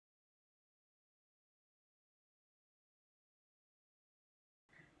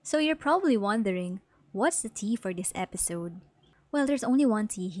So you're probably wondering, what's the tea for this episode? Well, there's only one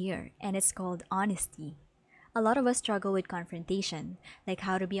tea here, and it's called honesty. A lot of us struggle with confrontation, like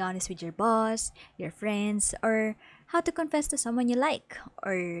how to be honest with your boss, your friends, or how to confess to someone you like,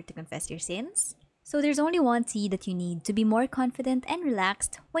 or to confess your sins. So there's only one tea that you need to be more confident and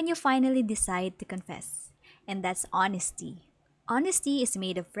relaxed when you finally decide to confess, and that's honesty. Honesty is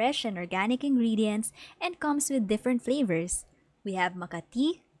made of fresh and organic ingredients and comes with different flavors. We have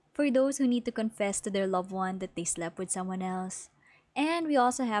makati for those who need to confess to their loved one that they slept with someone else. And we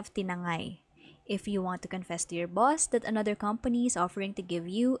also have tinangay if you want to confess to your boss that another company is offering to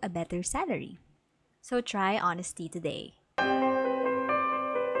give you a better salary. So try honesty today.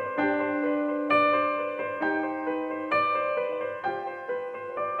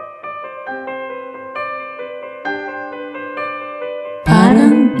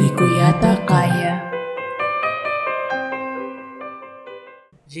 Parang di ko yata kaya.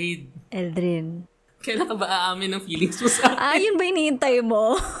 Jade, Eldrin. kailan ka ba aamin ng feelings mo sa akin? Yun ba hinihintay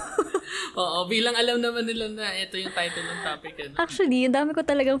mo? Oo, bilang alam naman nila na ito yung title ng topic. Ano? Actually, ang dami ko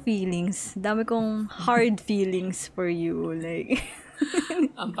talagang feelings. Dami kong hard feelings for you. Like,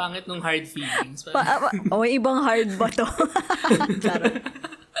 Ang pangit ng hard feelings. may ibang hard ba to? Charot.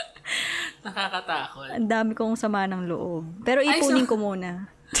 Nakakatakot. Ang dami kong sama ng loob. Pero ipunin ko muna.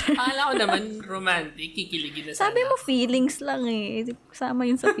 Akala ko naman romantic, kikiligin na sana. Sabi mo feelings lang eh. Kasama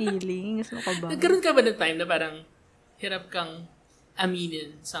yun sa feelings. Ano ka ba? Nagkaroon ka ba ng time na parang hirap kang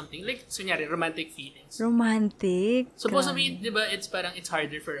aminin something? Like, kunyari, romantic feelings. Romantic? Supposed to be, di ba, it's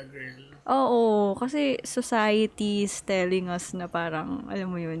harder for a girl. Oo, kasi society is telling us na parang, alam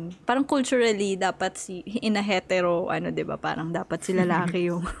mo yun, parang culturally, dapat in a hetero, di ba, parang dapat si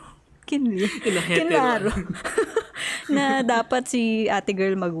lalaki yung kinlaro. Na dapat si ate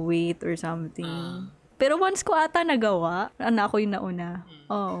girl mag-wait or something. Pero once ko ata nagawa, ako yung nauna.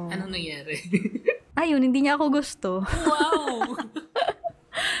 Oo. Anong nangyari? Ayun, hindi niya ako gusto. Wow!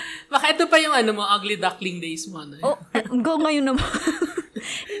 Baka ito pa yung ugly duckling days mo. No? Go ngayon naman.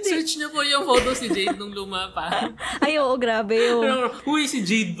 Search niyo po yung photos ni Jade nung luma pa. Ay, oo, grabe yung... Uy, si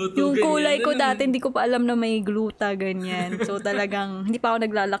Jade ba to? Yung Ganyan. kulay ko dati, hindi ko pa alam na may gluta, ganyan. So talagang, hindi pa ako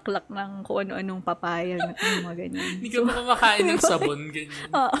naglalaklak ng kung ano-anong papaya, mga ganyan. Hindi ka pa kumakain ng sabon, ganyan.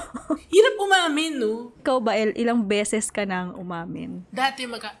 Oo. Hirap umamin, no? Ikaw ba, ilang beses ka nang umamin? Dati,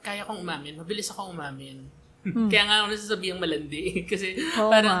 kaya kong umamin. Mabilis akong umamin. Kaya nga ako nasasabihang malandi. Kasi Oo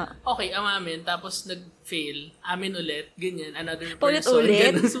parang, nga. okay, umamin, tapos nag-fail, amin ulit, ganyan, another person.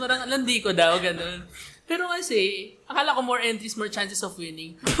 Ulit-ulit? Ganun. So parang landi ko daw, ganun. Pero kasi, akala ko more entries, more chances of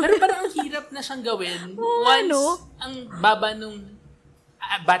winning. Pero parang ang hirap na siyang gawin once ang baba nung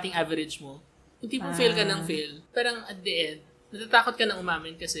batting average mo. Yung tipong fail ka ng fail. Parang at the end, natatakot ka na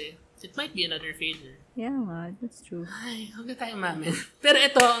umamin kasi it might be another failure. Yeah nga, that's true. Ay, huwag na tayo umamin. Pero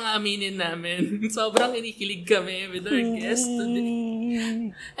ito ang aminin namin. Sobrang inikilig kami with our guest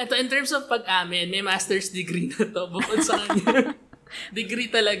today. Ito, in terms of pag-amin, may master's degree na to bukod sa kanya. Degree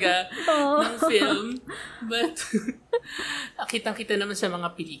talaga ng film. But, kitang-kita naman sa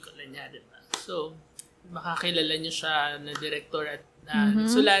mga pelikula niya, diba? So, makakilala niyo siya na director at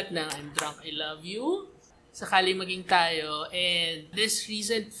nagsulat ng I'm Drunk, I Love You. Sakali maging tayo. And this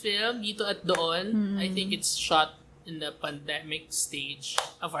recent film, Dito at Doon, I think it's shot in the pandemic stage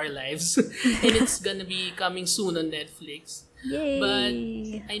of our lives. And it's gonna be coming soon on Netflix. Yay! But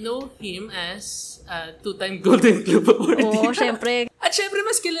I know him as a two-time Golden Globe awardee. Oo, syempre. At syempre,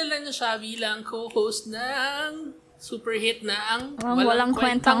 mas kilala niya siya bilang co-host ng super hit na ang Walang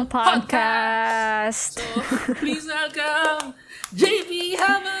Kwentang Podcast. So, please welcome JP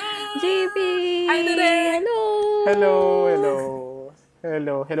Haman! JP! Hi, Direk! Hello!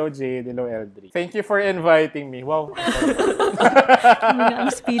 Hello Jade, hello Eldri. Thank you for inviting me. Wow. I'm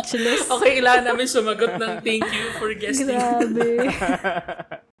speechless. Okay, kailangan namin sumagot ng thank you for guesting. Grabe.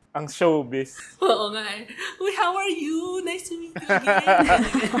 Ang showbiz. Oo nga eh. Uy, how are you? Nice to meet you again.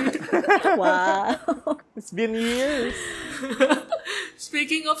 Wow. It's been years.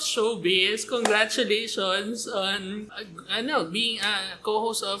 Speaking of showbiz, congratulations on being a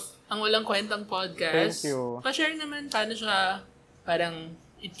co-host of Ang Walang Kwentang Podcast. Thank you. Pa-share naman paano siya parang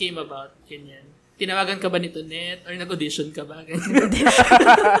it came about. Ganyan. Tinawagan ka ba nito, Net? Or nag-audition ka ba?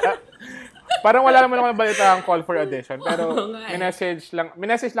 Parang wala naman ako nabalita ang call for audition. Pero Oo nga eh.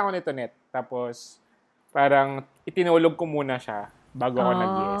 minessage lang ako nito net. Tapos parang itinulog ko muna siya bago ako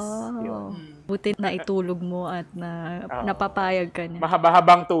nag-yes. Yun. Buti na itulog mo at napapayag ka niya.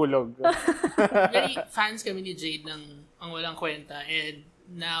 Mahaba-habang tulog. Very fans kami ni Jade ng Ang Walang Kwenta. And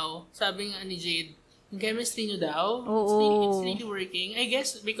now, sabi nga ni Jade, yung chemistry nyo daw, Oo. it's really working. I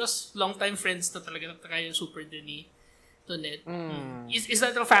guess because long-time friends na talaga yung Super Denny. Tonet? Mm. Is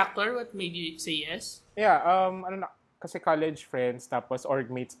that a factor? What made you say yes? Yeah, kasi college friends, tapos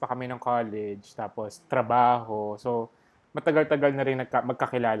orgmates pa kami ng college, tapos trabaho. So, matagal-tagal na rin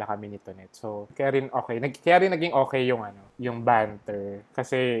magkakilala kami nito net. So, kaya rin naging okay yung banter.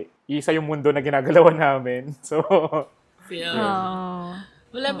 Kasi, isa yung mundo na ginagalawan namin. So, Film. Oh.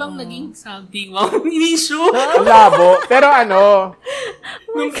 Wala bang naging something? Wow, inisyo! ang labo. Pero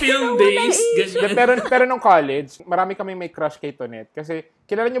Nung film days, ganyan. pero nung college, marami kami may crush kay Tonet. Kasi,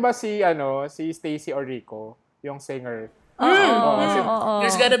 kilala niyo ba si Stacy Orico, yung singer?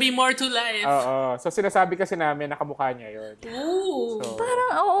 There's gotta be more to life. Oo. So, sinasabi kasi namin na kamukha niya yun. Ooh. So,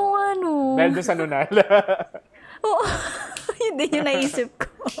 Parang, oo nga, no. dahil doon sa nunal. Oo. Hindi yung naisip ko.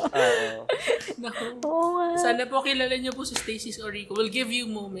 Oo. Naku. Oo nga. Sana po kilala niyo po si Stacy Orico. We'll give you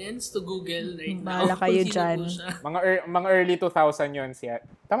moments to Google right now. Bahala kayo Kung sino dyan. po siya. Mga early 2000 yun siya.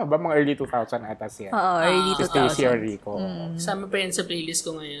 Tama ba? Mga early 2000 ata siya. Oo, early Si Stacy 2000. Orico. Sama pa yan sa playlist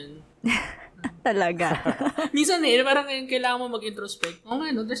ko ngayon. Talaga. Minsan parang kailangan mo mag-introspect. Oo nga,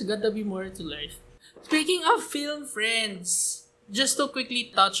 no? There's gotta be more to life. Speaking of film friends, just to quickly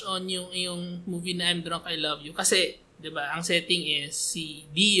touch on yung movie na I'm Drunk, I Love You. Kasi, di ba, ang setting is si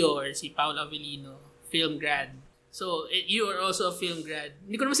Dio or si Paolo Avellino, film grad. So, you are also a film grad.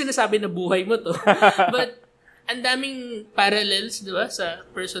 Hindi ko naman sinasabi na buhay mo to. But, ang daming parallels, di ba, sa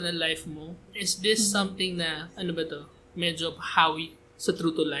personal life mo. Is this something na, ano ba to, medyo hawi sa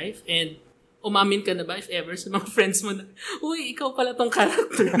true to life? And, umamin ka na ba, if ever, sa mga friends mo na, uy, ikaw pala tong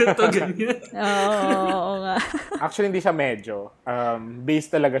character na to, ganyan. Oo nga. Actually, hindi siya medyo.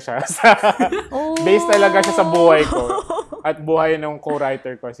 Based talaga siya sa based talaga siya sa buhay ko. At buhay ng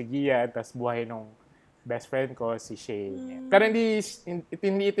co-writer ko, si Gian, tapos buhay ng best friend ko, si Shane. Pero hindi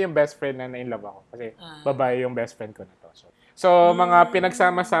ito yung best friend na na-inlove ako. Kasi babae yung best friend ko na to. So mga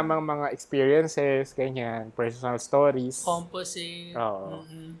pinagsama-samang mga experiences, ganyan, personal stories. Composite. Oo.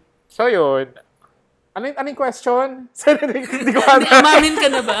 So yun. Anong question? Hindi ko alam. Umamin ka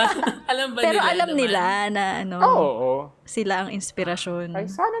na ba? Alam ba Pero nila alam naman? nila na Oo. sila ang inspirasyon. Ay,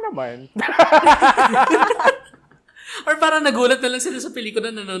 sana naman. Or parang nagulat na lang sila sa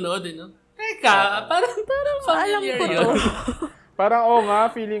pelikula na nanonood, no? Teka, parang familiar alam ko yun. to. Parang nga,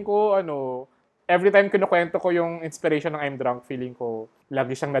 feeling ko, every time kinukwento ko yung inspiration ng I'm Drunk, feeling ko,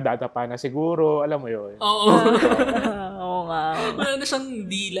 lagi siyang nadadapa na siguro, alam mo yun. Oo. Oo nga. Wala na siyang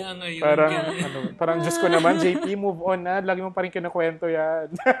dila ngayon. Parang Diyos ko naman, JP, move on na. Lagi mo pa rin kinukwento yan.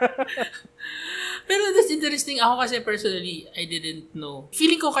 Pero that's interesting. Ako kasi personally, I didn't know.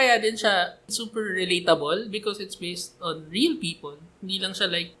 Feeling ko kaya din siya super relatable because it's based on real people. Hindi lang siya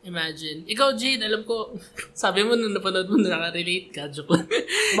like, imagine. Ikaw, Jade, alam ko, sabi mo nung napanood mo, nakaka-relate ka. Joke lang.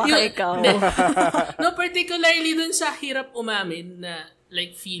 Baka ikaw. No, particularly dun sa hirap umamin na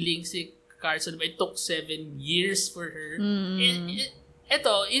like feeling si Carson, it took 7 years for her.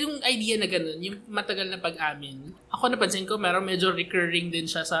 Ito, yung idea na ganun, yung matagal na pag-amin, ako napansin ko, meron medyo recurring din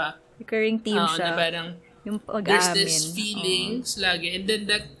siya sa Recurring theme na siya. parang, Yung there's pag-amin. this feelings lagi, and then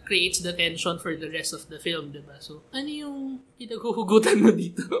that creates the tension for the rest of the film, diba? So, ano yung pinaghuhugutan mo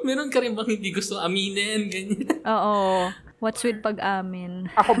dito? Meron ka rin bang hindi gusto aminin, ganyan? Oo. What's with pag-amin?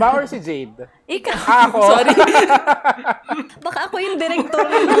 Ako ba or si Jade? Ikaw. Ako? Sorry. Baka ako yung director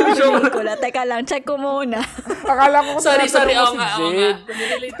ng pelikula. Teka lang, check ko muna. Akala ko sorry. tinatanong mo Oo nga.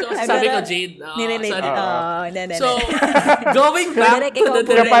 Nirelate ko. Ay, Sabi pero ko, Jade. Nirelate. Sorry. Hindi. So, going back Direct, to ikaw the po.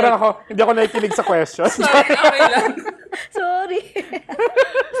 Kaya direct. parang hindi ako nakikinig sa question. Sorry, okay lang. Sorry.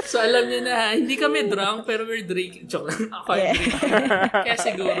 So, alam niyo na, hindi kami drunk, pero we're drinking. Joke lang. Ako ay drinking. Kaya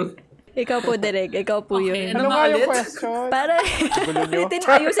siguro. Ikaw po, Derek. Ikaw po Okay, yun. Ano Ano nga nga yung ulit? question? Para, Gulo nyo?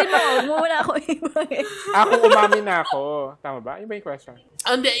 ayusin mo. Huwag mo muna ako Ako umamin na ako. Tama ba? Yung ba yung question?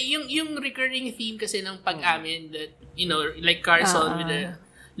 Yung recurring theme kasi ng pag-amin that, like Carson with the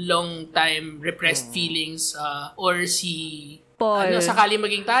long time repressed feelings, or si Paul. sakali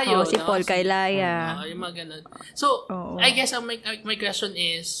maging tayo. Si Paul Kailaya. Yung mga ganun. So, Oo. I guess my question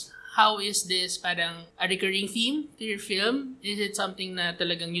is, how is this parang a recurring theme to your film? Is it something na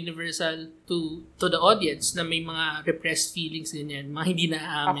talagang universal to the audience na may mga repressed feelings din yan, mga hindi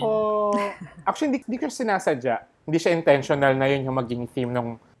na-aamin? Actually, hindi ko sinasadya. Hindi siya intentional na yun yung maging theme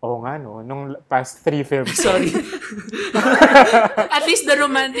nung nung past 3 films. Sorry. At least the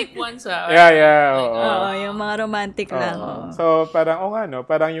romantic ones, Yeah, oo. Oo, yung mga romantic lang. Oo. So, parang,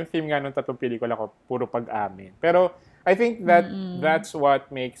 parang yung theme nga nung tatlong pelikula ko, puro pag-amin. Pero, I think that's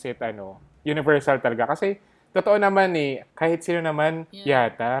what makes it, universal talaga. Kasi, totoo naman kahit sino naman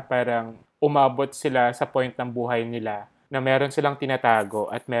yata, parang umabot sila sa point ng buhay nila na meron silang tinatago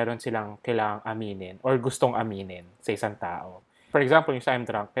at meron silang kailangang aminin or gustong aminin sa isang tao. For example, yung sa I'm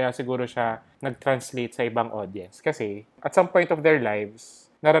Drunk, kaya siguro siya nag-translate sa ibang audience. Kasi at some point of their lives,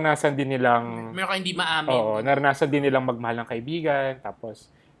 naranasan din nilang... Meron ka hindi maamin. Oo, naranasan din nilang magmahal ng kaibigan,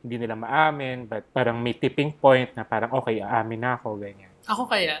 tapos hindi nila maamin, but parang may tipping point na parang, okay, aamin na ako, ganyan. Ako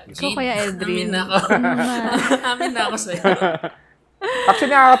kaya. Ikaw kaya, Eldrin. Amin na ako. Amin na ako sa'yo.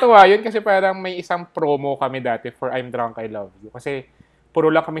 Actually, nakakatuwa yun kasi parang may isang promo kami dati for I'm Drunk, I Love You. Kasi puro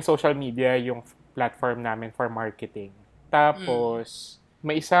lang kami social media yung platform namin for marketing. Tapos,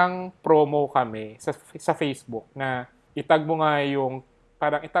 may isang promo kami sa Facebook na itag mo nga yung,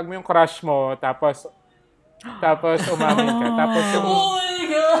 parang itag mo yung crush mo, tapos umamin ka. Tapos yung, Oh my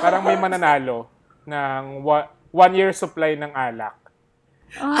God! parang may mananalo ng 1 year supply ng alak.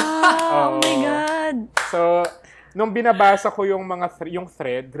 Oh my God! So, nung binabasa ko yung yung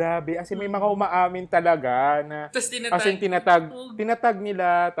thread, grabe, as in may mga umaamin talaga na Tapos as in tinatag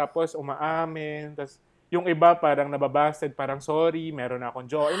nila, tapos umaamin, tapos yung iba parang nababasted, parang sorry, meron na akong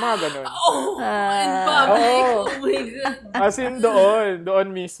joy, yung mga ganun. Oh! In public! Oo. Oh my God! As in doon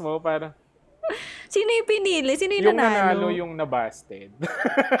mismo, parang Sino yung pinili? Sino yung yung nanalo? nanalo yung nabasted.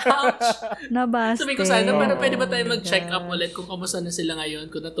 Ouch! Nabasted. Sabi ko sana, Oo. pwede ba tayo mag-check up ulit kung kamusta na sila ngayon,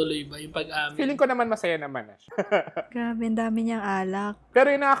 kung natuloy ba yung pag-amin? Feeling ko naman masaya naman na siya. Grabe, ang dami niyang alak.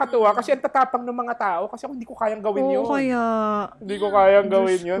 Pero yung nakakatuwa, kasi ang tatapang ng mga tao, kasi ako hindi ko kayang gawin yun. Oo, kaya. Hindi ko kayang Diyos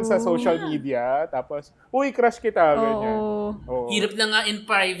gawin yun sa ko. social media. Tapos, uy, crush kita, ganyan. Oo. Oo. Hirap na nga in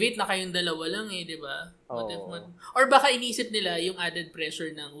private na kayong dalawa lang di ba? What if Oo. or baka inisip nila yung added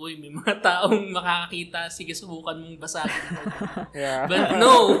pressure ng, uy, may mga taong makakakita, sige, subukan mong basagin. Yeah. But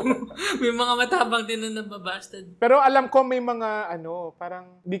no! May mga matabang din na nababasted. Pero alam ko may mga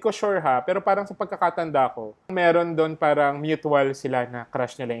parang di ko sure ha, pero parang sa pagkakatanda ko, meron doon parang mutual sila na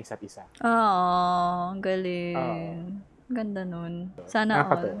crush nila yung isa't isa. Oo, ang galing. Ganda nun. Sana all.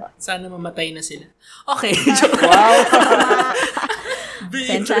 Nakakatuwa. Sana mamatay na sila. Okay. Wow!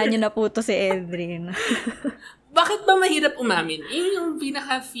 Sensyahan niyo na po to si Eldrin. Bakit ba mahirap umamin? Yun yung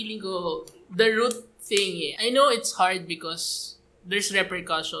pinaka-feeling ko, the root thing I know it's hard because there's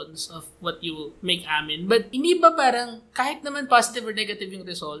repercussions of what you make amin. But hindi ba parang, kahit naman positive or negative yung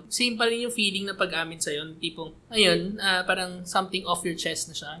result, same pa rin yung feeling na pag-amin sa'yo, tipong, ayun, parang something off your chest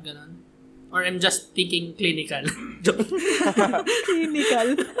na siya, ganun. Or I'm just thinking clinical. Clinical.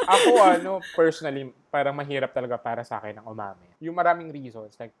 Ako personally, parang mahirap talaga para sa akin ang umamin. Yung maraming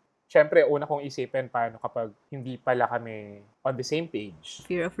reasons, like, syempre, una kong isipin paano kapag hindi pala kami on the same page.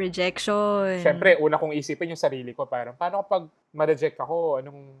 Fear of rejection. Syempre, una kong isipin yung sarili ko, parang paano kapag ma-reject ako,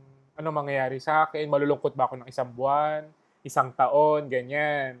 anong mangyayari sa akin, malulungkot ba ako ng 1 buwan, 1 taon,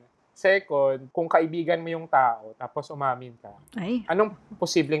 ganyan. Second, kung kaibigan mo yung tao, tapos umamin ka, Ay. anong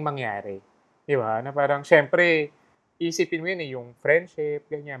posibleng mangyari? Di ba? Na parang, syempre, isipin mo yun yung friendship,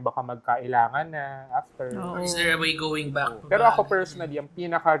 ganyan, baka magkailangan na after. Oo. Is there a way going back? Pero ako personally, ang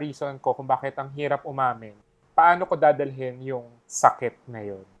pinaka-reason ko kung bakit ang hirap umamin, paano ko dadalhin yung sakit na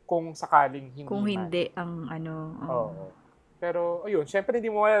yun? Kung sakaling hindi Kung man. hindi ang Oo. Pero, ayun, syempre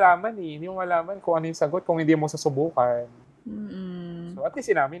hindi mo malalaman Hindi mo malalaman kung ano yung sagot kung hindi mo sasubukan. Mm-mm. So, at least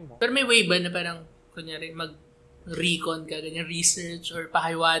sinamin mo. Pero may way ba na parang, kunyari, recon ka, ganyan, research or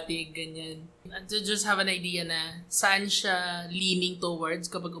pahiwatig, ganyan. And to just have an idea na saan siya leaning towards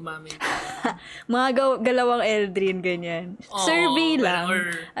kapag umamin ka. Mga galawang Eldrin, ganyan. Oo, Survey lang.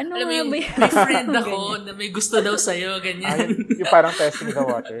 Or, Ano alam mo nga yung, ba yan? may friend ako Ganyan. na may gusto daw sa'yo, ganyan. Yung parang testing the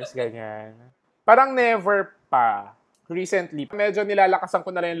waters, ganyan. Parang never pa. Recently, medyo nilalakasan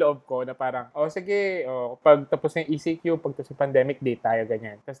ko na lang yung loob ko na parang, sige, pag tapos na yung ECQ, pag tapos yung pandemic, date tayo,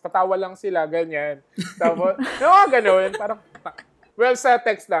 ganyan. Tapos tatawa lang sila, ganyan. Tapos, ganun, parang, well, sa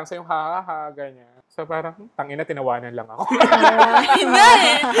text lang, sa yung ha-ha-ha, ganyan. So parang, tangina, tinawanan lang ako. Hindi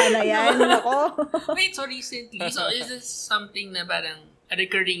eh! Ano yan? Ako? Wait, so recently, so is this something na parang a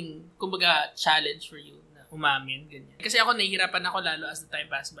recurring, kumbaga, challenge for you na umamin, ganyan? Kasi ako, nahihirapan ako lalo as the time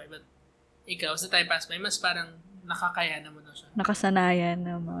pass by, but ikaw, as the time pass by, mas parang nakakayanan mo na siya. Nakasanayan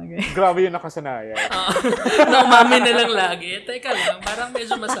na mga ganyan. Grabe yung nakasanayan. Na umamin na lang lagi. Teka lang, parang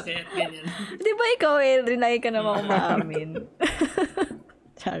medyo masakit, ganyan. Di ba ikaw, Eldrin, lagi ka naman umaamin?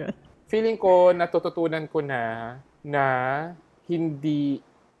 Charot. Feeling ko, natututunan ko na hindi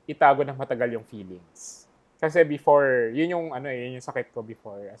itago ng matagal yung feelings. Kasi before, yun yung sakit ko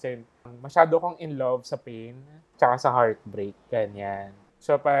before. As in, masyado kong in love sa pain, tsaka sa heartbreak, ganyan.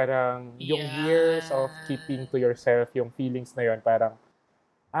 So parang, yung years of keeping to yourself, yung feelings na yun, parang,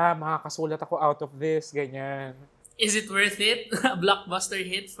 makakasulat ako out of this, ganyan. Is it worth it? A blockbuster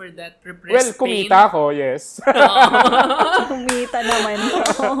hit for that Well, repressed pain? kumita ako, yes. Kumita naman.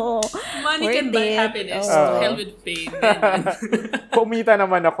 Oo. Money Worth can buy it. happiness. Oo. To hell with pain. Ganyan. Kumita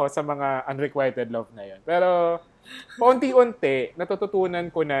naman ako sa mga unrequited love na yun. Pero, paunti-unti, natututunan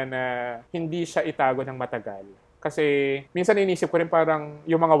ko na hindi siya itago ng matagal. Kasi minsan inisip ko rin parang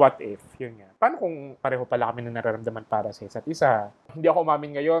yung mga what if, yun nga. Paano kung pareho pala kami na nararamdaman para sa isa't isa? Hindi ako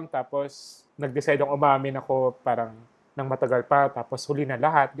umamin ngayon, tapos nag-decide akong umamin ako parang ng matagal pa, tapos huli na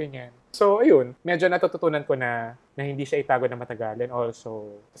lahat, ganyan. So, ayun, medyo natututunan ko na hindi siya itago na matagal. And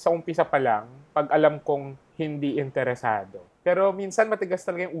also, sa umpisa pa lang, pag alam kong hindi interesado. Pero minsan matigas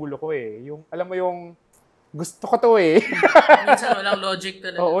talaga yung ulo ko eh. Yung, alam mo yung, gusto ko to eh. Minsan walang logic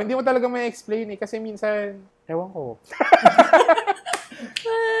talaga. Oo, hindi mo talaga may explain eh. Kasi minsan, ewan ko.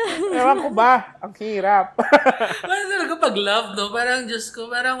 Ewan ko ba? Ang hirap. Parang talaga pag love, no? Parang, Diyos ko,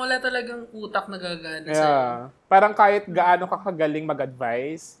 parang wala talagang utak na gagana sa'yo. Yeah. Parang kahit gaano ka kagaling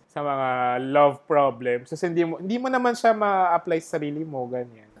mag-advise sa mga love problems, kasi hindi mo naman siya ma-apply sa sarili mo,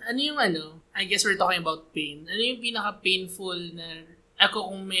 ganyan. Ano yung I guess we're talking about pain. Ano yung pinaka-painful na,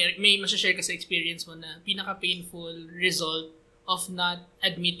 ako kung may masashare ka sa experience mo na pinaka-painful result of not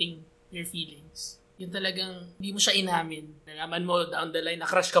admitting your feelings? Yung talagang, hindi mo siya inamin. Nalaman mo down the line,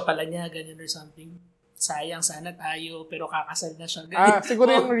 na-crush ka pala niya, ganyan or something. Sayang, sana tayo, pero kakasal na siya. Ganyan. Siguro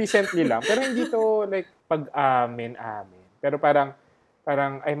yung recently lang. Pero hindi to like pag-amin. Pero parang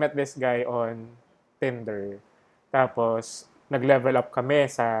I met this guy on Tinder. Tapos, nag-level up kami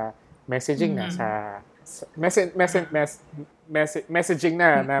sa messaging na, sa messaging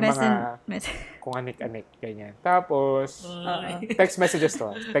na mga kung anik-anik, ganyan. Tapos, text messages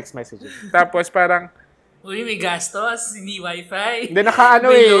to. Text messaging. Tapos parang, uy, may gastos, hindi wifi. hindi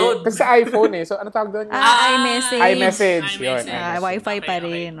kasi sa iPhone eh. So, ano tawag doon? iMessage. iMessage, yun. Wi-Fi pa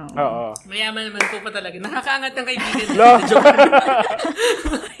rin. Okay. Oo. Mayaman naman po pa talaga. Nakakaangat ng kaibigan.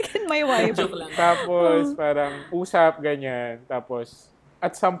 May Wi-Fi. Joke lang. Tapos, parang usap, ganyan. Tapos,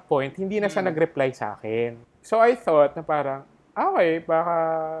 at some point, hindi na siya nag-reply sa akin. So, I thought na parang, okay,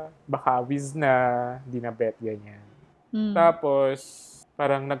 baka whiz na, di na bet, ganyan. Tapos,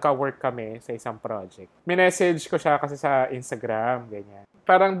 parang nagka-work kami sa isang project. Minessage ko siya kasi sa Instagram, ganyan.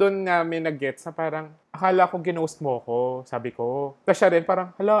 Parang doon namin nag-gets na parang, akala ko ginost mo ko, sabi ko. Tapos siya rin, parang,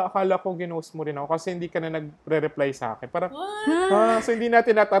 akala ko ginost mo rin ako kasi hindi ka na nagre-reply sa akin. Parang, so hindi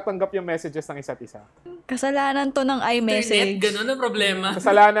natin natatanggap yung messages ng isa't isa. Kasalanan to ng Internet, iMessage. ganun ang problema.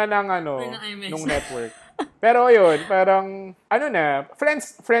 Kasalanan ng iMessage. nung network. Pero yun, parang,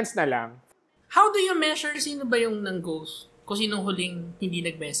 friends na lang. How do you measure sino ba yung nang-ghost? Kung sinong huling hindi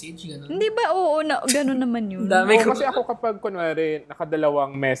nag-message, gano'n. Hindi ba? Oo, gano'n naman yun. Dami ko. Kasi ako kapag, kunwari,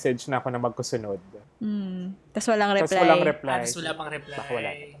 nakadalawang message na ako na magkusunod. Tapos walang reply. Tapos walang reply. Tapos wala pang reply. Baka wala.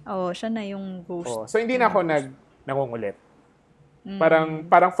 Oo, siya na yung ghost. So, hindi na ako nangungulit.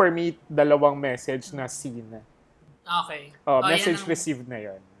 Parang for me, dalawang message na seen. Okay. Message received na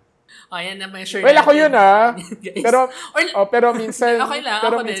yon. Yan na measure. Well, ako yun Guys. Pero minsan, Okay lang,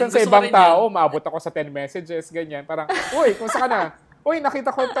 ako din. sa Gusto ko ibang rin tao, maabot ako sa 10 messages, ganyan. Parang, uy, kumusta ka na? Uy,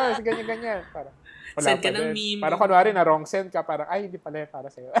 nakita ko ito, ganyan. Parang, wala Send ka pa ng din. meme. Parang kunwari na wrong send ka, parang, ay, hindi pala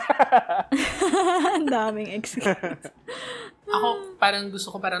para sa'yo. Ang daming excuse. Ako, parang gusto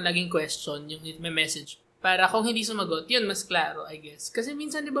ko parang laging question yung may message. Para kung hindi sumagot, yun, mas klaro, I guess. Kasi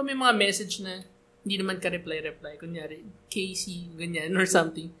minsan, di ba, may mga message na hindi naman ka-reply. Kunyari, Casey, ganyan, or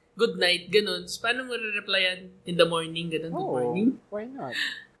something. Good night, ganun. So, paano mo re-replyan in the morning, ganun, good morning? Why not?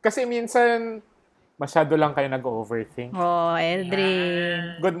 Kasi minsan, masyado lang kayo nag-overthink.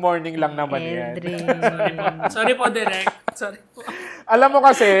 Eldrin. Good morning lang naman yan. Eldrin. Sorry po, Direk. Sorry po. Alam mo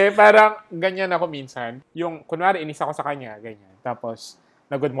kasi, parang ganyan ako minsan. Yung, kunwari, inis ako sa kanya, ganyan. Tapos,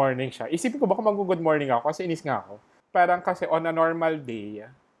 na-good morning siya. Isipin ko, baka mag-good morning ako kasi inis nga ako. Parang kasi on a normal day,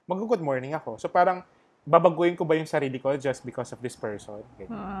 mag-good morning ako. So, parang, babaguhin ko ba yung sarili ko just because of this person?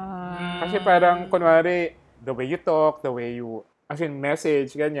 Kasi parang, kunwari, the way you talk, the way you,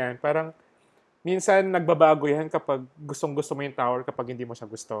 message, ganyan, parang, minsan nagbabago yan kapag gustong-gusto mo yung tao or kapag hindi mo siya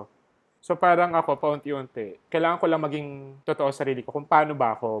gusto. So parang ako, paunti-unti, kailangan ko lang maging totoo sa sarili ko kung paano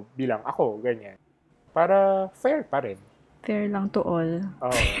ba ako bilang ako, ganyan. Para fair pa rin. Fair lang to all.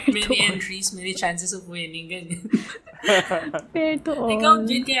 Many entries, many chances of winning, ganyan. Fair to all. Ikaw,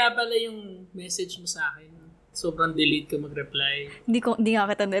 Jade, kaya pala yung message mo sa akin, sobrang delete ka mag-reply. Hindi nga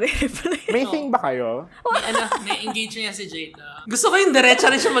kita nare-reply. May thing ba kayo? May engage niya si Jade. Gusto ko yung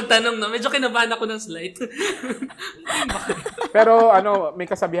diretsa rin siya magtanong, no? Medyo kinabahan ako ng slide. Pero may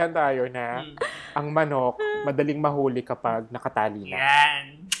kasabihan tayo na ang manok, madaling mahuli kapag nakatali na. Yan.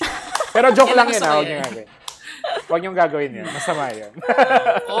 Pero joke lang gusto yun, ko yan. Huwag niyong gagawin yun. Masama yun.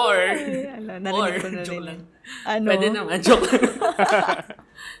 Or, Narinig ko na joke rin. lang. Ano? Pwede naman, joke lang.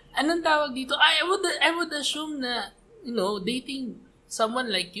 Anong tawag dito? I would assume na, dating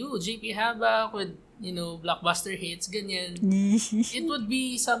someone like you, JP Habak, with, blockbuster hits, ganyan. It would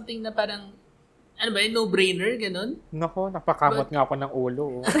be something na parang, ano ba yun, no-brainer, ganun? Nako, napakamot nga ako ng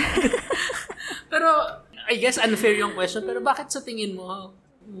ulo. Pero, I guess unfair yung question, pero bakit sa tingin mo,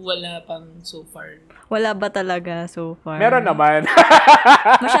 wala pang so far? Wala ba talaga so far? Meron naman.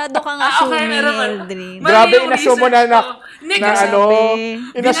 Masyado kang okay, assuming, meron ba? Eldrin. Mali Grabe, yung inassume mo na research ko. Hindi, na kasi- ano,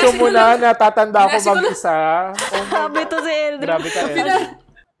 inassume mo na natatanda ako Binasi ko na- mag-isa. Oh my Sabi to si Eldrin. Grabe ka, Eldrin.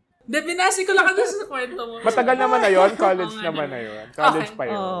 Binasi ko lang kasi sa kwento mo. Matagal naman na yun. College Oo nga naman naman. na yun. College Okay. pa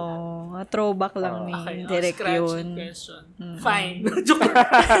yun. Throwback lang ni Okay, Direk scratch yun. the question. Fine. Joke lang.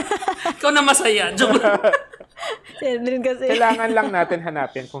 Ikaw na masaya. Joke lang. Si Eldrin kasi. Kailangan lang natin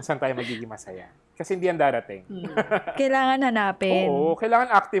hanapin kung saan tayo magiging masaya. Kasi hindi yan darating. Kailangan hanapin. Oo, kailangan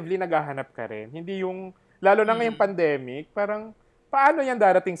actively naghahanap ka rin. Hindi yung, lalo na ngayong pandemic, parang, paano yan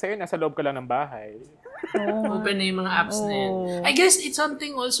darating sa'yo? Nasa loob ka lang ng bahay. Open na yung mga apps na yan. I guess it's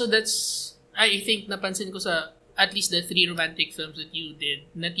something also that's, I think, napansin ko sa, at least the 3 romantic films that you did,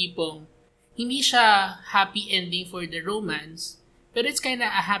 na tipong, hindi siya happy ending for the romance, pero it's kinda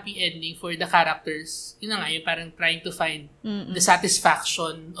a happy ending for the characters. Yun na nga, yung parang trying to find the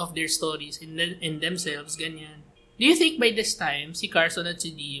satisfaction of their stories in themselves, ganyan. Do you think by this time, si Carson at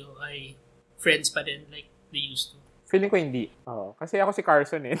si Dio ay friends pa rin like they used to? Feeling ko hindi. Oo, kasi ako si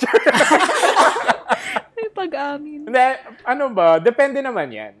Carson eh. May pag-amin. Hindi, ano ba, depende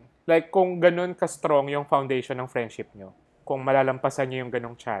naman yan. Like, kung ganun ka-strong yung foundation ng friendship nyo, kung malalampasan nyo yung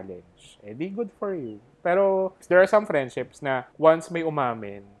ganong challenge, di good for you. Pero, there are some friendships na once may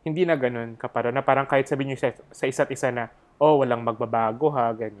umamin, hindi na ganun kapara na parang kahit sabihin nyo sa isa't isa na, oh, walang magbabago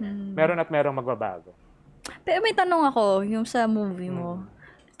ha, ganyan. Meron at merong magbabago. Pero may tanong ako, yung sa movie mo,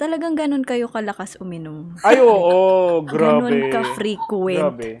 talagang ganun kayo kalakas uminom? Ay, oo, grabe. Ganun ka-frequent?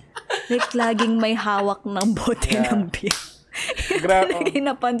 Grabe. Like, laging may hawak ng bote ng beer. Grabe. Yung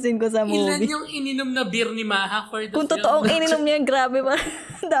napansin ko sa Ilan movie. yung ininom na beer ni Maha for the Kung film? totoong ininom niya, grabe ba?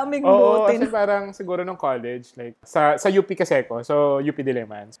 Daming Oo, bote. kasi parang siguro nung college, like, sa UP kasi ako, so UP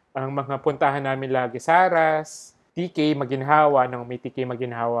Diliman, ang mga puntahan namin lagi, Saras, TK, Maginhawa, nang may TK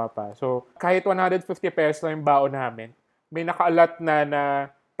Maginhawa pa. So, kahit 150 pesos lang yung baon namin, may nakaalat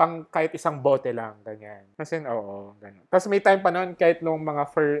na pang kahit isang bote lang, ganyan. Kasi, oo, ganun. Tapos may time pa noon, kahit nung mga,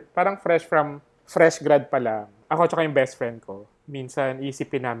 parang fresh grad pa lang, ako tsaka yung best friend ko, minsan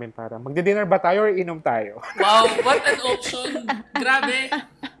isipin namin para, magdi-dinner ba tayo or inom tayo? Wow, what an option. Grabe.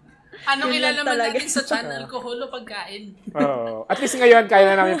 Anong Yun lang ilalaman talaga. natin sa chan? Alcohol o pagkain? Oo. At least ngayon, kaya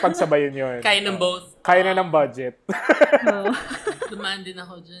na namin pagsabayin yun. Kaya ng both. Kaya na ng budget. Dumaan din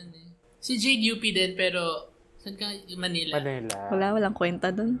ako dyan eh. Si Jade UP din, pero saan ka? Manila. Manila. Walang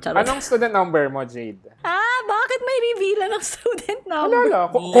kwenta dun. Charot. Anong student number mo, Jade? Bakit may reveal ng student Wala number? lang.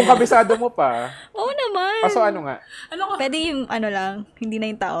 Kung kabisado mo pa. Oo naman. Kaso ano nga? Ano ka? Pwede yung lang, hindi na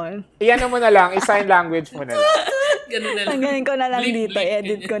yung taon. Iyan mo na lang. I-sign language mo na lang. Ganun na lang. Tanggalin ko na lang Blink, dito, blink.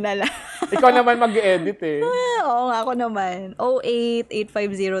 edit ko na lang. Ikaw naman mag-edit eh. Oo nga, ako naman.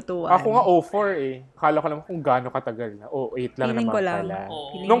 08-85021. Ako nga 04 eh. Kala ko naman kung gaano katagal na. 08 lang Feeling naman ko lang. pala.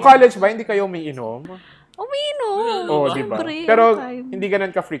 Oo. Nung college ba, hindi kayo umiinom? Umiinom. Oo, ba? di ba? Siyempre, Pero time. hindi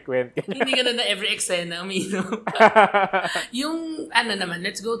ganun ka-frequent. Hindi ka na every eksena umiinom. Yung, naman,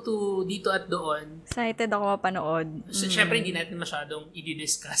 let's go to dito at doon. Excited ako mapanood. So, syempre, hindi natin masyadong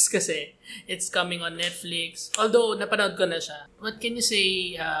i-discuss kasi it's coming on Netflix. Although, napanood ko na siya. What can you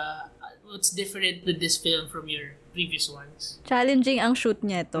say, what's different with this film from your previous ones? Challenging ang shoot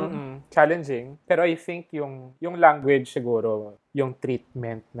niya to. Challenging. Pero I think yung language siguro, yung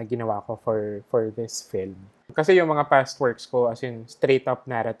treatment na ginawa ko for this film. Kasi yung mga past works ko, as in, straight up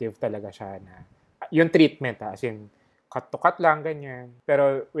narrative talaga siya na, yung treatment as in, cut to cut lang, ganyan.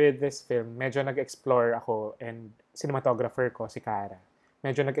 Pero with this film, medyo nag-explore ako and cinematographer ko, si Cara.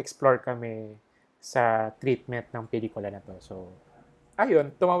 Medyo nag-explore kami sa treatment ng pelikula na to. So,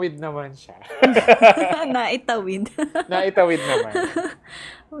 ayun, tumawid naman siya. Naitawid. Naitawid naman.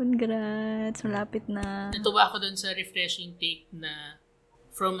 Congrats. Malapit na. Natuwa ako dun sa refreshing take na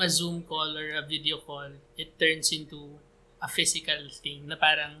from a Zoom call or a video call, it turns into a physical thing na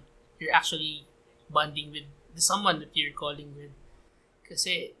parang you're actually bonding with someone that you're calling with.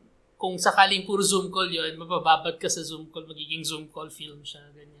 Kasi kung sakaling puro Zoom call yun, mabababad ka sa Zoom call, magiging Zoom call film siya,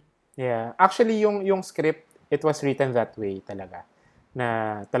 ganyan. Yeah. Actually, yung script, it was written that way talaga.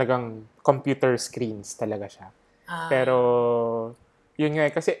 Na talagang computer screens talaga siya. Pero, yun nga,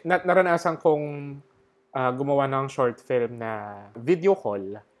 kasi naranasan kong gumawa ng short film na video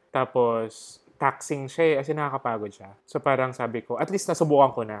call. Tapos, taxing siya eh, kasi nakakapagod siya. So, parang sabi ko, at least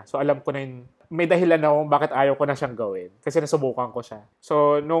nasubukan ko na. So, alam ko na yun, may dahilan na kung bakit ayaw ko na siyang gawin. Kasi nasubukan ko siya.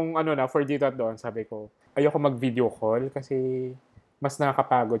 So, nung for dito at doon, sabi ko, ayoko mag-video call kasi mas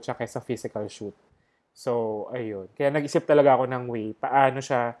nakakapagod siya kaysa physical shoot. So, ayun. Kaya nag-isip talaga ako ng way, paano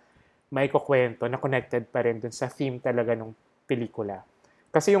siya may kukwento na connected pa rin dun sa theme talaga ng pelikula.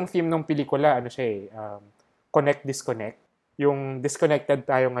 Kasi yung theme ng pelikula, connect, disconnect. Yung disconnected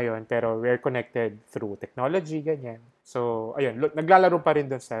tayo ngayon, pero we're connected through technology, ganyan. So, ayun, naglalaro pa rin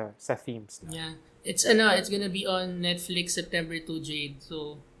dun sa themes. Yeah. It's gonna be on Netflix September 2, Jade.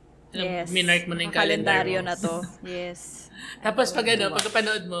 So, Yes. minark mo na yung calendar Kalendaryo mo. na to. Yes. Tapos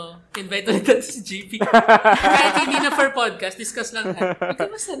pagkapanood mo, invite ulit natin si JP. Kahit hindi na for podcast, discuss lang natin.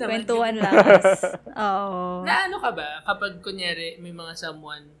 Kamusta naman? Kwentuhan lang. Oo. Na ano ka ba? Kapag kunyari, may mga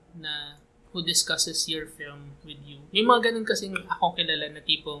someone na who discusses your film with you. May mga ganun kasing akong kilala na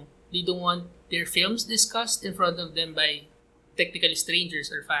tipong they don't want their films discussed in front of them by technically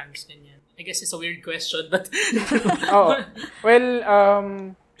strangers or fans. Ganyan. I guess it's a weird question, but... Oo. Well,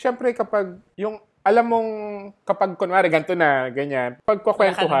 syempre kapag alam mong kapag kunwari ganito na, ganyan,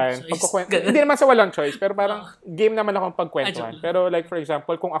 pagkukwentuhan, hindi naman sa walang choice, pero parang game naman akong pagkwentuhan. Pero like for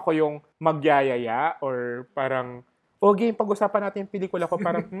example, kung ako yung magyayaya or parang, game, pag-usapan natin yung pelikula ko,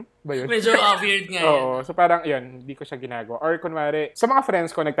 parang, ba yun? Medyo weird nga yan. Oo, so parang, yun, hindi ko siya ginagawa. Or kunwari, sa mga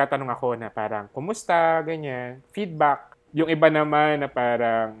friends ko, nagtatanong ako na parang, kumusta, ganyan, feedback. Yung iba naman na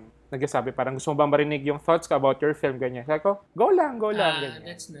parang, nagsasabi, parang gusto mo bang marinig yung thoughts ko about your film, ganyan. Sabi ko, go lang, ganyan.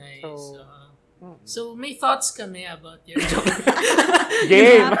 That's nice. So, So, may thoughts kami about your joke.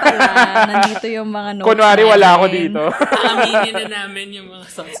 game! Nga pala, nandito yung mga notes Kunwari, namin. wala ako dito. Aaminin na namin yung mga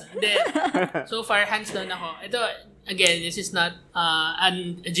thoughts. Hindi. So far, hands down ako. Ito, again, this is not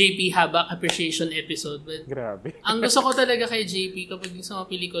an JP Habak appreciation episode, but Grabe. ang gusto ko talaga kay JP kapag yung sa mga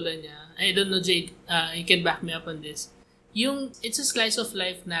pelikula niya, I don't know, Jade, you can back me up on this. It's a slice of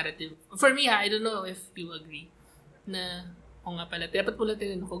life narrative. For me, I don't know if you agree, na, nga pala, dapat pula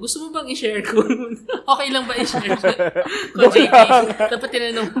tinanong ko, gusto mo bang i-share ko? Okay lang ba i-share ko, JP? Dapat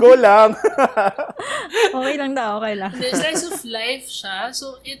tinanong ko. Go lang! Okay lang daw, okay lang. The slice of life siya,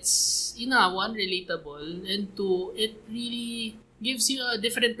 so it's, one, relatable, and two, it really gives you a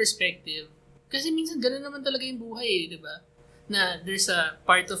different perspective. Kasi minsan ganun naman talaga yung buhay, di ba? Na there's a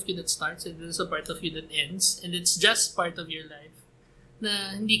part of you that starts and there's a part of you that ends, and it's just part of your life.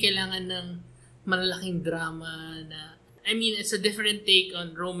 Na hindi kailangan ng malalaking drama na, it's a different take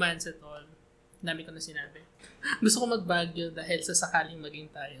on romance at all. Dami ko na sinabi. Gusto ko mag-Baguio dahil sa sakaling maging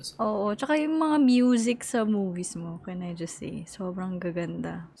tayo. So, Oo, tsaka yung mga music sa movies mo, can I just say, sobrang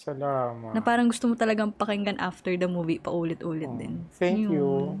gaganda. Salamat. Na parang gusto mo talagang pakinggan after the movie, paulit-ulit din. Thank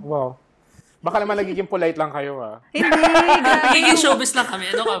you. Wow. Baka naman nagiging polite lang kayo, Hindi, grabe. Magiging showbiz lang kami.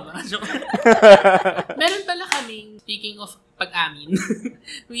 Ano ka ba? Meron pala kaming, speaking of pag-amin,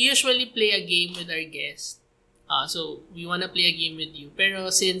 we usually play a game with our guests. So, we wanna play a game with you. Pero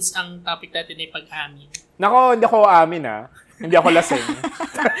since ang topic natin ay pag-amin. Nako, hindi ako amin Hindi ako lasing.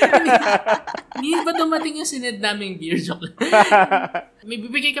 Hindi ba dumating yung sined naming beer? Joke lang. May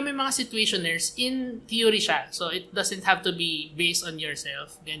bibigay kami mga situationers. In theory siya. So, it doesn't have to be based on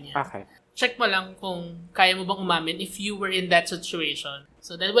yourself. Ganyan. Okay. Check mo lang kung kaya mo bang umamin if you were in that situation.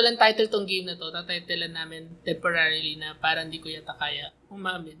 So, dahil walang title tong game na to, tatitlean namin temporarily na parang hindi ko yata kaya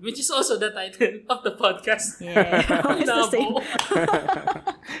umamin. Which is also the title of the podcast. Yeah. It's the same. Labo.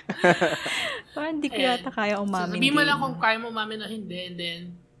 Parang hindi ko yata kaya So, umamin. sabihin mo lang din. kung kaya mo umamin o hindi, and then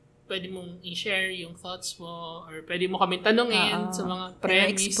pwede mong i-share yung thoughts mo or pwede mo kami tanungin sa mga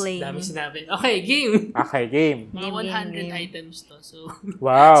premise. explain. Dami sinabi. Okay, game! Okay, game. Mga Game, 100 game. items to. So,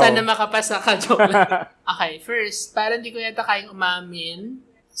 Wow. sana makapasa ka. Joke lang. Okay, first, parang di ko yata kayang umamin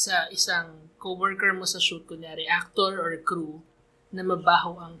sa isang coworker mo sa shoot, kunyari, actor or crew, na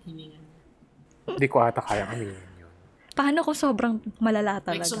mabaho ang hininga niya. Hindi ko ata kayang aminin yun. Paano ko sobrang malala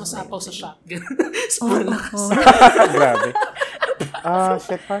talaga? Like, sumasapaw sa shotgun. Oo. Sobrang lakas. Grabe.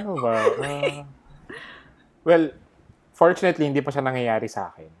 Shit, paano ba? Well, fortunately, hindi pa siya nangyayari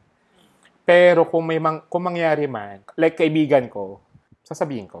sa akin. Pero kung kung mangyari man, like kaibigan ko,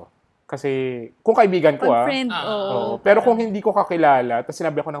 sasabihin ko. Kasi, kung kaibigan ko, Pag friend, oo. pero kung hindi ko kakilala, tapos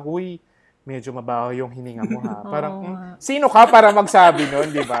sinabi ko na, huy, medyo mabaho yung hininga mo ha. Parang, sino ka para magsabi nun,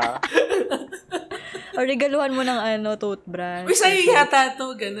 di ba? Or regaluhan mo ng toothbrush. Uy, sa'yo yata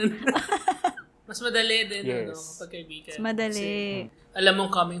to, ganun. Mas madali din, Yes. kapag kaibigan. Mas madali. Kasi, alam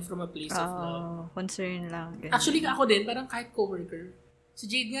mong coming from a place of love. Concern lang. Ganun. Actually, ako din, parang kahit coworker. Si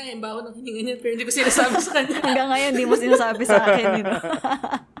Jade nga, yung baho ng hininga niya, pero hindi ko sinasabi sa kanya. Hanggang ngayon, di mo sinasabi sa akin.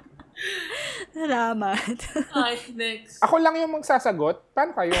 Salamat. Okay, next. Ako lang yung magsasagot.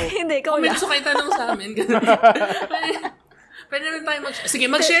 Paano kayo? Hindi, ikaw Kung may lang. gusto kayo tanong sa amin, ganun. Pwede naman tayo sige,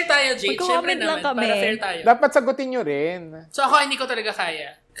 mag-share tayo, Jade. Siyempre Mag-comment lang naman, kami. para fair tayo. Dapat sagutin nyo rin. So ako, hindi ko talaga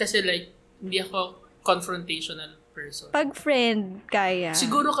kaya. Kasi like, hindi ako confrontational person. Pag friend, kaya.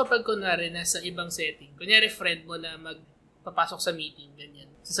 Siguro kapag kunwari nasa ibang setting, kunyari friend mo na papasok sa meeting, ganyan.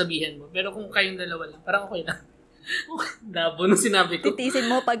 Sasabihan mo. Pero kung kayong dalawa lang, parang okay lang. Labo nung sinabi ko. Titiisin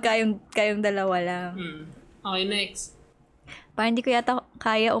mo pag kayong dalawa lang. Okay, next. Parang hindi ko yata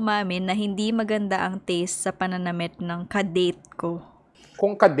kaya umamin na hindi maganda ang taste sa pananamit ng kadate ko.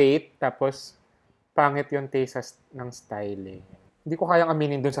 Kung ka-date, tapos pangit yung taste ng style eh. Hindi ko kayang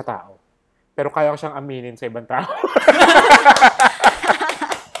aminin dun sa tao. Pero kaya ko siyang aminin sa ibang tao.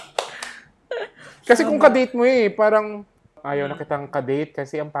 Kasi kung ka-date mo eh, parang ayaw na kitang ka-date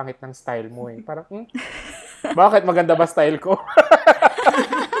kasi ang pangit ng style mo eh. Parang, bakit maganda ba style ko?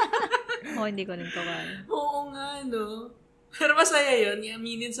 Hindi ko rin to kaya. Oo nga, no? Pero masaya yun.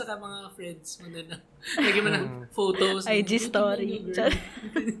 I-aminin sa mga friends mo na lagyan mo ng photos. IG story.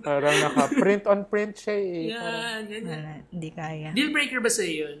 Parang naka-print on print siya eh. Yan, ganyan. Hindi kaya. Deal breaker ba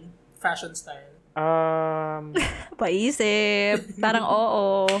sa'yo yun? Fashion style? Paisip. Parang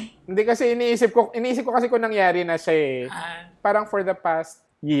oo. Hindi kasi iniisip ko kasi kung nangyari na siya eh. Parang for the past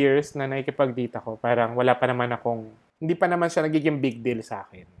years na nakikipag-date ako, parang hindi pa naman siya nagiging big deal sa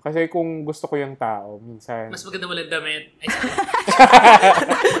akin. Kasi kung gusto ko yung tao, minsan... Mas maganda walang damit. Ay,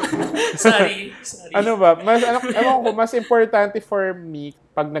 sorry. Ano ba? Mas importante for me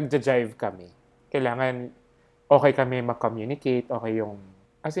pag nagja-jive kami. Kailangan okay kami mag-communicate, okay yung...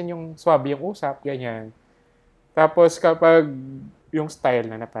 As in yung swabe yung usap, ganyan. Tapos kapag yung style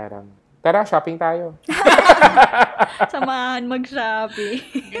na parang, tara, shopping tayo. Samahan mag-shopping.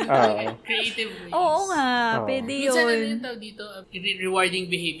 Creative ways. Oo nga, pwede yun. Minsan yung tawag dito, rewarding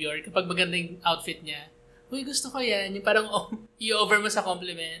behavior. Kapag maganda yung outfit niya, uy, gusto ko yan. Yung parang i-over mo sa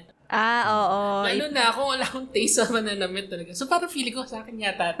compliment. Oo. Lalo na, kung wala akong taste sa mananamit talaga. So, parang feeling ko sa akin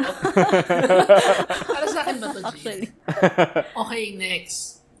yata to. Para sa akin ba to, G? Okay,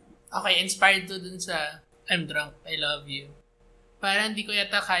 next. Okay, inspired to dun sa I'm drunk, I love you. Parang hindi ko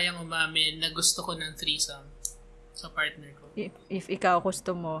yata kayang umamin na gusto ko ng threesome sa partner ko. If ikaw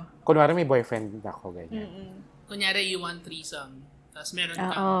gusto mo. Kunwari may boyfriend ako, ganyan. Kunyari, you want threesome. Tapos meron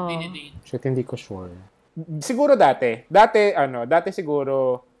kang dinidate. Shit, hindi ko sure. Siguro dati. Dati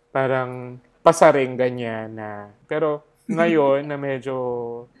siguro parang pasaring ganyan na. Pero ngayon na medyo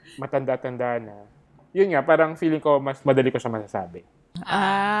matanda-tanda na, yun nga, parang feeling ko mas madali ko siya masasabi.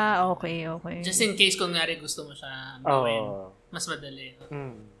 Okay. Just in case kung ngari gusto mo siya gawin, mas madali.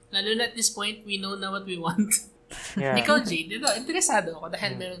 Lalo na at this point, we know na what we want. Yeah. Ikaw, Jade, interesado ako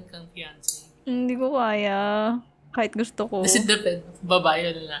dahil meron kang fiancé. Hindi ko kaya. Kahit gusto ko. Does it depend? Babae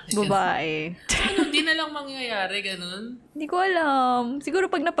o lalaki? Babae. Hindi na lang mangyayari, ganun? Hindi ko alam. Siguro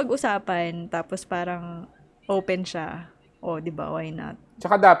pag napag-usapan, tapos parang open siya. Di ba? Why not?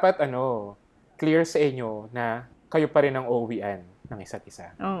 Tsaka dapat, clear sa inyo na kayo pa rin ang uuwian ng isa't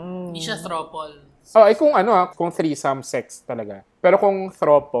isa. Oo. Hindi siya throuple. Kung threesome sex talaga. Pero kung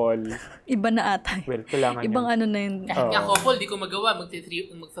throuple, Iba na ata. well, kailangan Ibang yan. ano na yun. Kahit nga couple, di ko magawa.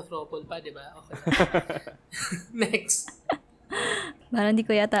 Magta-throuple pa, di ba? Okay. Next. Parang di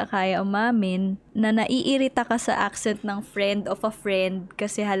ko yata kaya umamin na naiirita ka sa accent ng friend of a friend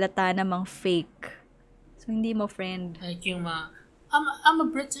kasi halata namang fake. So, hindi mo friend. Like yung I'm a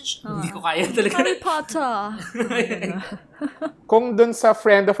British. Hindi ko kaya talaga. Harry Potter! Kung dun sa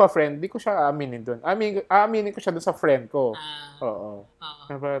friend of a friend, di ko siya aaminin dun. Aaminin ko siya dun sa friend ko. Oo.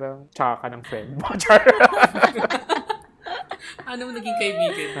 Na parang, tsaka ka ng friend mo. Ano mo naging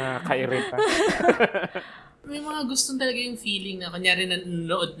kaibigan? Kairita. May mga gustong talaga yung feeling na kunyari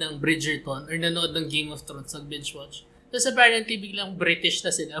nanonood ng Bridgerton or nanonood ng Game of Thrones, nag-binge watch. Tapos apparently biglang British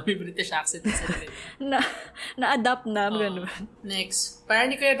na sila. May British accent na sila. Na-adapt na, gano'n. Next. Parang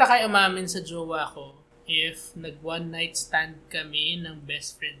hindi ko yata kaya umamin sa jowa ko if nag-one night stand kami ng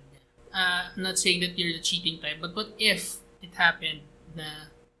best friend niya. I'm not saying that you're the cheating type, but what if it happened na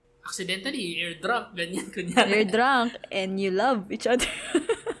accidentally, you're drunk, ganyan, kunyari. You're drunk and you love each other.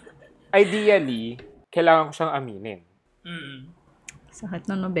 Ideally, kailangan ko siyang aminin. Sakit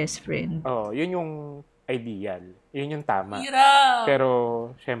no best friend. Yun yung ideal. Yun yung tama. Hirap! Pero,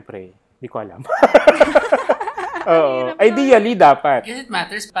 syempre, di ko alam. Ideally, dapat. Because it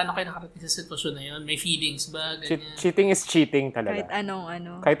matters paano kayo nakarating sa sitwasyon na yun. May feelings ba? Ganyan. Cheating is cheating talaga. Kahit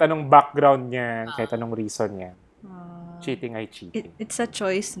Kahit anong background niyan, kahit anong reason niyan. Cheating ay cheating. It's a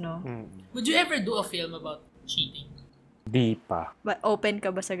choice, no? Would you ever do a film about cheating? Di pa. But open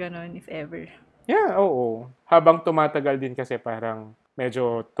ka ba sa ganun, if ever? Yeah, oo. Habang tumatagal din kasi parang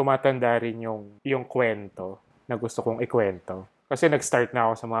medyo tumatanda rin yung kwento na gusto kong ikwento. Kasi nag-start na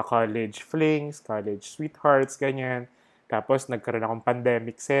ako sa mga college flings, college sweethearts, ganyan. Tapos nagkaroon akong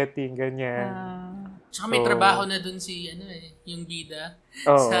pandemic setting, ganyan. Tsaka may trabaho na dun si, yung bida.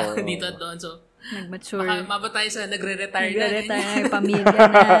 Dito at doon. So, Nag-mature. Baka umabot tayo sa nagre-retire na. Nagre-retire na, may pamilya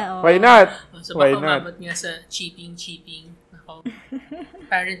na. Oh. Why not? So Why baka not? umabot nga sa cheating. Ako.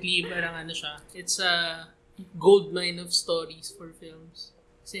 Apparently, parang ano siya. It's a gold mine of stories for films.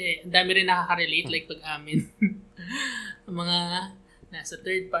 Kasi ang dami rin nakaka-relate like pag-amin. Ang mga nasa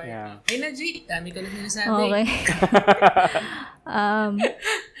third party. Yeah. Ay na, Jake. Dami ko na sinasabi. Okay.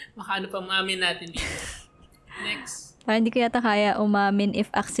 Baka ano pang maamin natin dito. Next. Parang hindi ko yata kaya umamin if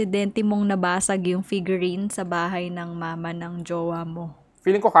aksidente mong nabasag yung figurine sa bahay ng mama ng jowa mo.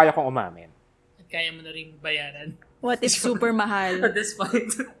 Feeling ko kaya kong umamin. At kaya mo na rin bayaran. What if super mahal? At this point.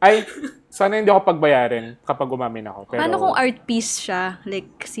 Ay, sana hindi ako pagbayarin kapag umamin ako. Pero, Paano kung art piece siya?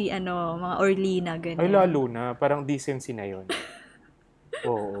 Like si mga Orlina, ganyan. ay, lalo na. Parang decency na yun.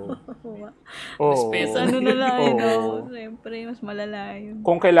 Oo. Respeto. Ano na lang, Oo. Siyempre, mas malala yun.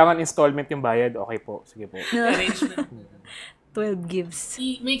 Kung kailangan installment yung bayad, okay po. Sige po. Arrangement. 12 gives.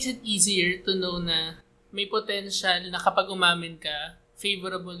 It makes it easier to know na may potential na kapag umamin ka,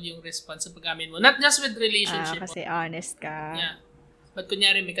 favorable yung response sa pag-amin mo. Not just with relationship. Kasi honest ka. Yeah. But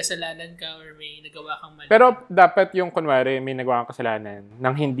kunyari may kasalanan ka or may nagawa kang mali. Pero dapat yung kunwari may nagawa kang kasalanan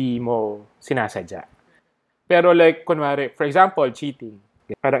nang hindi mo sinasadya. Pero like kunwari, for example, cheating.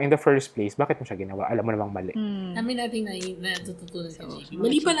 Parang in the first place, bakit mo siya ginawa? Alam mo namang mali. Dami nating natututunan sa JP.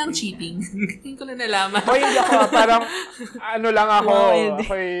 Mali pa lang cheating. Hindi ko na nalaman. O hindi ako, parang ano lang ako. Wild.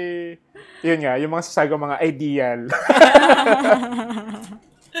 Ako'y, yun nga, yung mga sasago, mga ideal.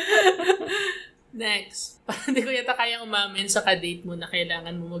 Next. Parang hindi ko yata kayang umamin sa ka-date mo na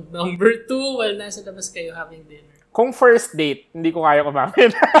kailangan mo mag-number 2 while nasa labas kayo having dinner. Kung first date, hindi ko kaya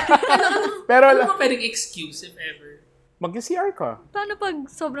umamin. Pero Ano ba pwedeng excuse if ever? mag-CR ka. Paano pag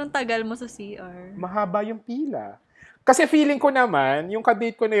sobrang tagal mo sa CR? Mahaba yung pila. Kasi feeling ko naman, yung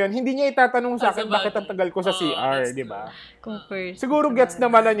ka-date ko na yun, hindi niya itatanong sa akin bakit ang tagal ko sa CR, di ba? Kung first. Siguro gets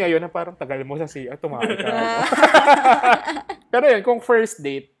naman na niya yun na parang tagal mo sa CR, tumakay ka. Pero yun, kung first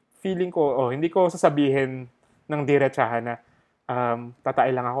date, feeling ko, hindi ko sasabihin ng diretsahan na,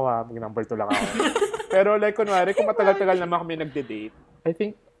 tatay lang ako mag-number 2 lang ako. Pero like, kunwari, kung matagal-tagal naman kami nagde-date, I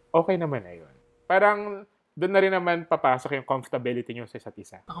think, okay naman na yun. Parang, doon na rin naman papasok yung comfortability nyo sa isa't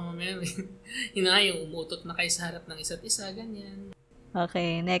isa. Ako mamaya, yun na nga yung umutot na kayo sa harap ng isa't isa, ganyan.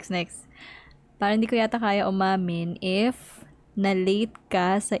 Okay, next. Parang hindi ko yata kaya umamin if na-late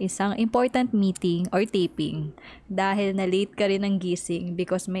ka sa isang important meeting or taping dahil na-late ka rin ng gising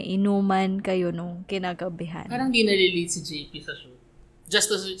because may inuman kayo nung kinagabihan. Parang di nalilate si JP sa show. Just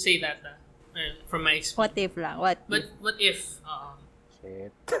to say that, from my experience. What if lang? What if? But what if?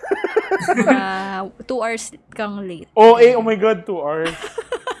 Shit. 2 hours kang late. Oh my God, 2 hours.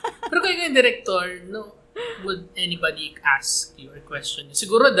 Pero kayo yung director, no, would anybody ask you or question you?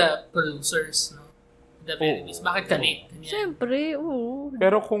 Siguro the producers, no? The very least. Bakit ka late? Ganyan. Siyempre, oo.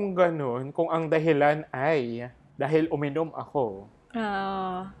 Pero kung ganun, kung ang dahilan ay dahil uminom ako,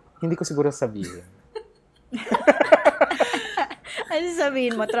 hindi ko siguro sabihin. Ano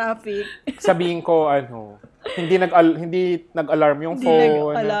sabihin mo? Traffic? Sabihin ko, hindi nag-alarm yung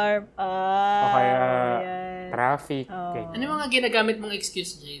phone. Nag-alarm. O kaya Ayan. traffic. Oh. ganyan. Ano yung mga ginagamit mong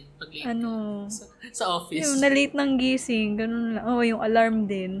excuse, Jade, pag late? Ano? Sa office? Yung na-late ng gising, ganun lang. Yung alarm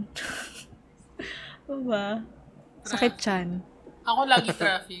din. Diba? Sakit yan. Ako lagi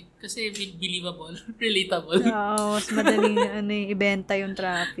traffic kasi believable, relatable. Mas madaling ibenta yung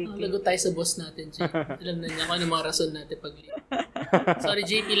traffic. Lagot tayo sa boss natin, JP. Alam na niya kung ano mga rason natin pag late. Sorry,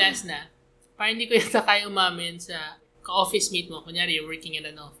 JP, last na. Parang hindi ko yata kaya umamin sa ka-office mate mo. Kunyari, you're working in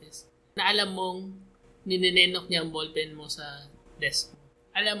an office. Na alam mong nininenok niya ang ballpen mo sa desk mo.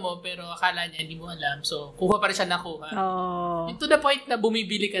 Alam mo, pero akala niya hindi mo alam. So, kuha pa rin siya nakuha. Oh. To the point na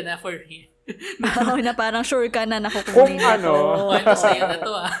bumibili ka na for him. Na parang sure ka na Kung nakukunin na to. Ito sa'yo na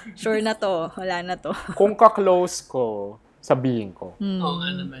to, Sure na to. Wala na to. Kung ka-close ko, sabihin ko. Oo nga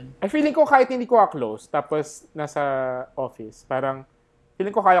naman. I feeling ko kahit hindi ko ka-close, tapos nasa office, parang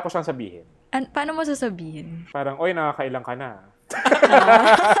feeling ko kaya ko siyang sabihin. Paano mo sasabihin? Parang, oy, nakakailang ka na.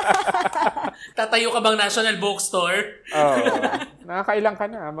 Tatayo ka bang National Bookstore? Oo. Nakakailang ka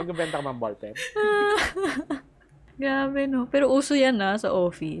na. Magbenta ka ng ballpen. Grabe, no? Pero uso yan sa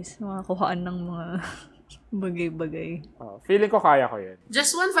office. Mga kuhaan ng mga bagay-bagay. Feeling ko kaya ko yun.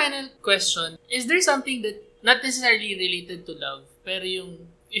 Just one final question. Is there something that not necessarily related to love, pero yung,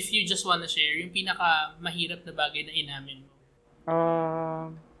 if you just wanna share, yung pinaka mahirap na bagay na inamin mo?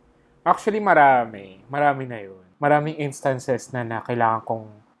 Actually, marami. Marami na yun. Maraming instances na kailangan kong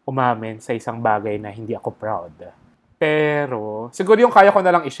umamin sa isang bagay na hindi ako proud. Pero, siguro yung kaya ko na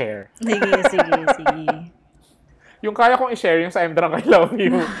lang i-share. Sige. Yung kaya kong i-share, yung sa I'm Drunk, I Love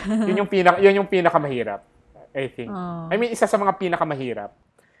You, yun yung pinakamahirap, I think. I mean, isa sa mga pinakamahirap.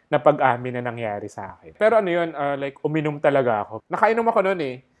 na pag-amin na nangyari sa akin. Pero ano yun, like uminom talaga ako. Nakainom ako noon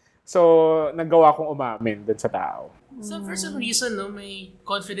eh. So, naggawa akong umamin dun sa tao. So, for some reason, no, may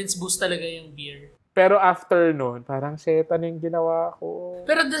confidence boost talaga yung beer. Pero after noon, parang shit, ano yung ginawa ko?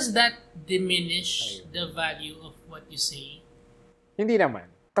 Pero does that diminish the value of what you say? Hindi naman.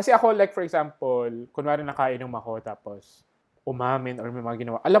 Kasi ako, like for example, kunwari nakainom ako tapos umamin or may mga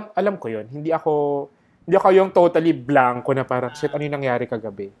ginawa. Alam ko yun. Hindi ako yung totally blanco na parang, shit, ano yung nangyari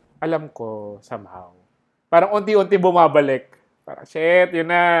kagabi? Alam ko somehow. Parang unti-unti bumabalik. Parang, shit, yun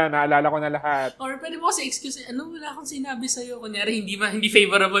na, naalala ko na lahat. Or pwede mo kasi excuse, wala akong sinabi sa'yo. Kunyari, hindi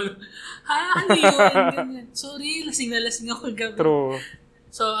favorable. Ano yun? Ganyan. Sorry, lasing na lasing ako kagabi. True.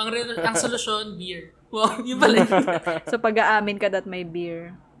 So, ang solusyon, beer. Wow, yun pala yun. So, pag-aamin ka that may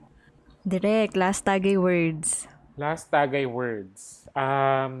beer. Direk, last tagay words. Last tagay words.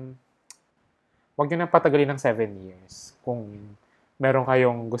 Huwag nyo nang patagalin ng 7 years kung meron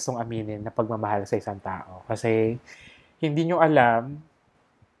kayong gustong aminin na pagmamahal sa isang tao. Kasi, hindi nyo alam,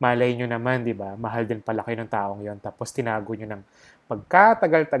 malay nyo naman, di ba? Mahal din pala kayo ng taong yon. Tapos tinago nyo ng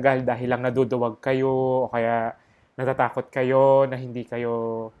pagkatagal-tagal dahil lang naduduwag kayo o kaya natatakot kayo na hindi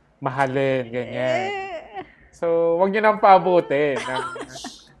kayo mahalin, ganyan. So, wag nyo nang paabutin ng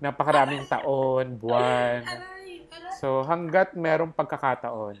napakaraming taon, buwan. So, hanggat merong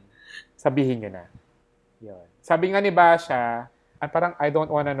pagkakataon, sabihin nyo na. Yun. Sabi nga ni Basha, parang I don't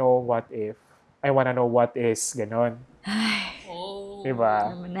wanna know what if. I wanna know what is, ganon. Oh.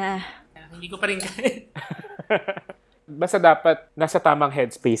 Diba? Alam mo na. Hindi ko pa rin kaya. Basta dapat nasa tamang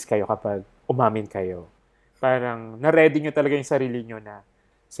headspace kayo kapag umamin kayo. Parang na-ready nyo talaga yung sarili nyo na,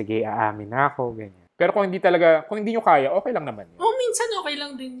 sige, aamin na ako, ganyan. Pero kung hindi nyo kaya, okay lang naman yun. Minsan okay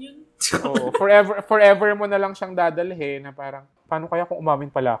lang din yun. Oo, forever mo na lang siyang dadalhin na parang, paano kaya kung umamin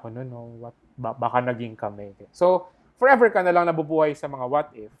pala ako nun? No? Baka naging kami. So, forever ka na lang nabubuhay sa mga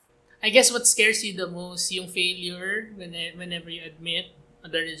what if. I guess what scares you the most, yung failure whenever you admit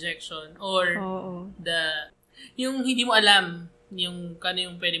the rejection or yung hindi mo alam yung kano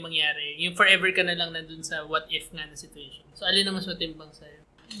yung pwede mangyari. Yung forever ka na lang nandun sa what if nga na situation. So, alin naman sa matimbang sa'yo?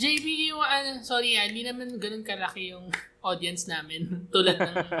 JB, sorry hindi naman ganun kalaki yung audience namin tulad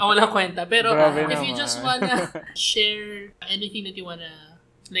ng walang kwenta. Pero if you just wanna share anything that you wanna,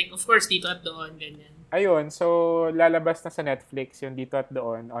 like of course, Dito at Doon, ganyan. Ayun, so lalabas na sa Netflix yung Dito at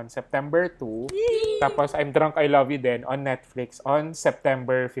Doon on September 2. Yay! Tapos I'm Drunk, I Love You din on Netflix on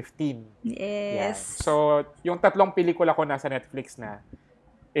September 15. Yes. Yan. So, yung 3 pelikula ko nasa Netflix na,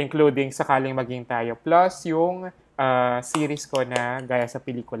 including Sakaling Maging Tayo, plus yung series ko na gaya sa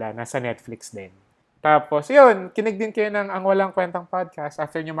pelikula nasa Netflix din. Tapos, yun, kinig din kayo ng Ang Walang Kwentang Podcast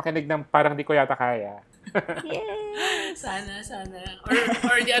after nyo makinig ng Parang Di Ko Yata Kaya. Yes. Sana.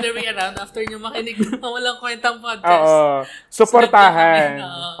 Or the other way around, after nyo makinig ng Walang Kwentang Podcast. Oo. Suportahan.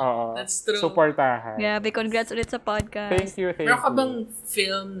 Oo. That's true. Suportahan. Grabe, congrats ulit sa podcast. Thank you. Meron ka bang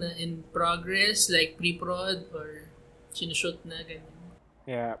film na in progress, like pre-prod or sinushoot na ganyan?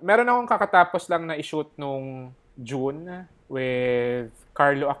 Yeah. Meron akong kakatapos lang na i-shoot nung June with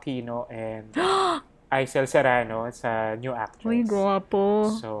Carlo Aquino and Aisel Serrano sa New Actress. Uy,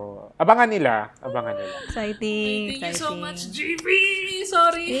 guwapo. So, abangan nila. Exciting. Thank you so much, JB!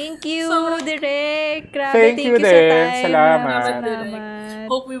 Sorry. Thank you, Sobrang- Direk. Grabe, Thank you sa din. time. Salamat. Salamat.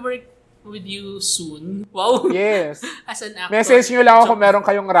 Hope we work with you soon. Wow. Yes. As an actor. Message nyo lang ako kung meron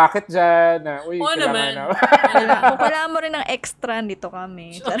kayong racket dyan. Na, uy, Oo naman. Kung kailangan mo rin ng extra, dito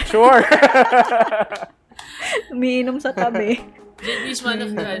kami. Sure. Umiinom sa tabi. JB is one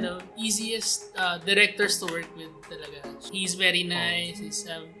of the easiest directors to work with talaga. He's very nice. He's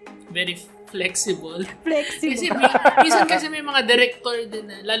very flexible. Kasi minsan kasi may mga director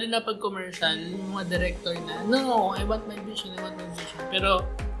din na, lalo na pag commercial, yung mga director na, no, I want my vision. Pero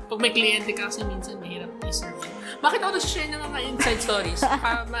pag may kliyente ka kasi minsan mahirap i-serve. Bakit ako na-share na mga inside stories?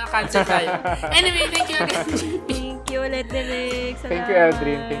 Maka-cancel tayo. Anyway, thank you again, JB. Thank you ulit, Direk. Salamat. Thank you,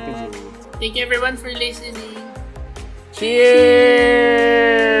 Aldrin. Thank you, Jade. Thank you everyone for listening. Cheers!